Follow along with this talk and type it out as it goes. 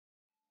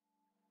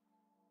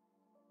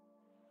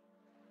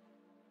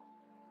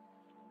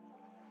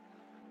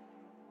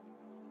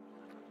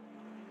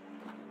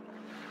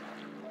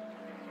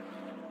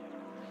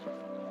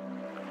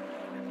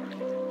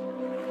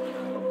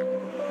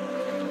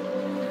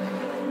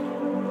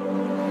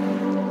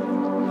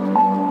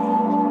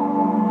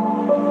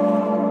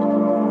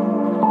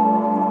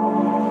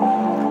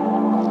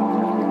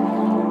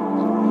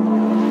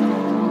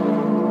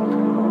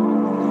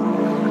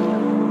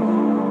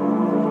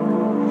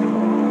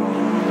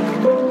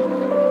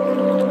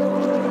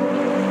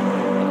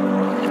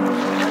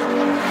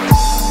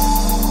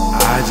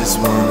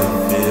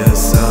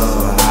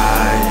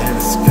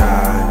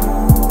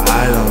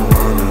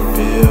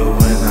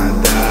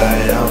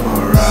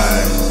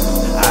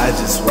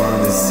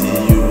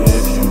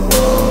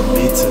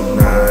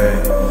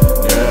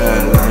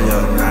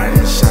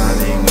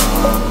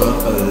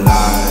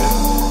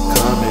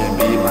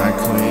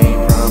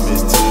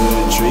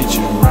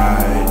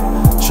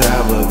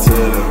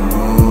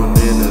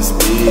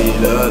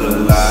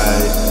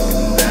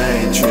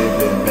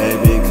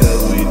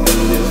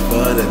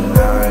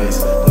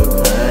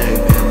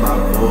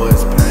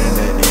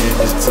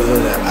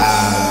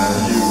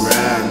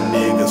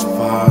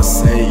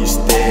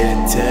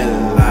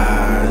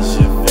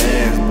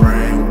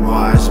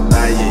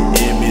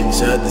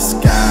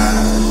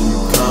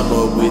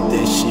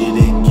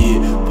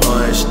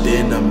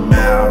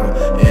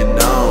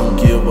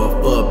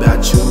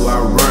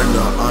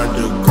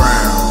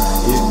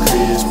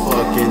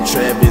in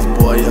Travis,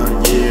 boy,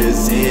 I'm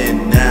years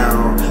in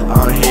now.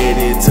 I'm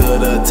headed to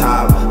the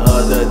top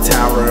of the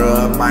tower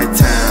of my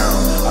town.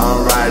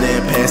 I'm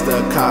riding past the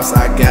cops,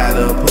 I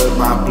gotta put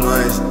my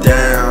blunts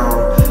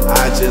down.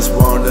 I just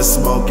wanna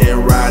smoke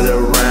and ride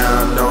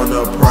around on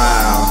the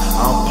prowl.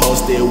 I'm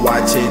posted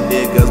watching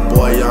niggas,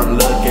 boy, I'm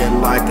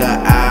looking like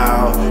an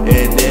owl.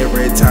 And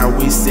every time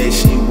we say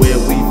she wet,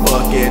 we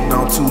fucking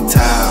on 2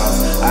 towels.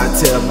 I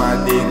tell my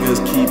niggas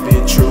keep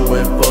it true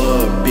and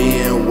fuck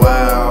being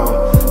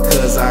wild,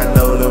 cause I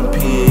know them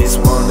pigs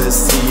wanna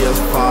see us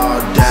fall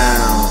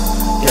down.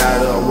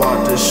 Gotta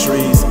walk the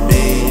streets,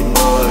 mean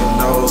mug,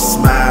 no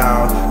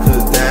smile,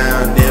 cause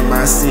down in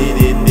my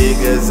city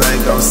niggas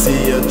ain't gon'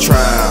 see a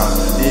trial.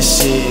 This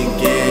shit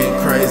getting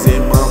crazy,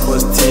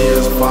 mama's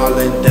tears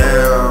falling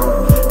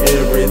down.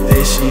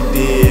 Everything she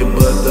did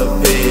but the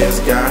feds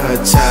got her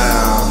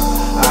child.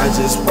 I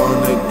just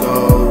wanna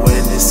go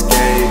and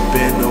escape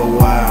in a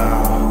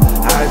while.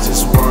 I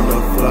just wanna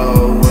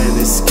flow and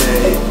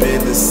escape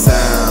in the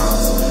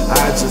sounds.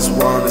 I just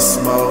wanna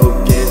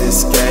smoke and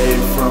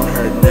escape from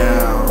her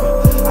now.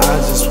 I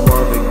just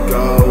wanna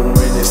go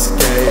and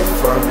escape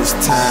from this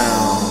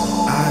town.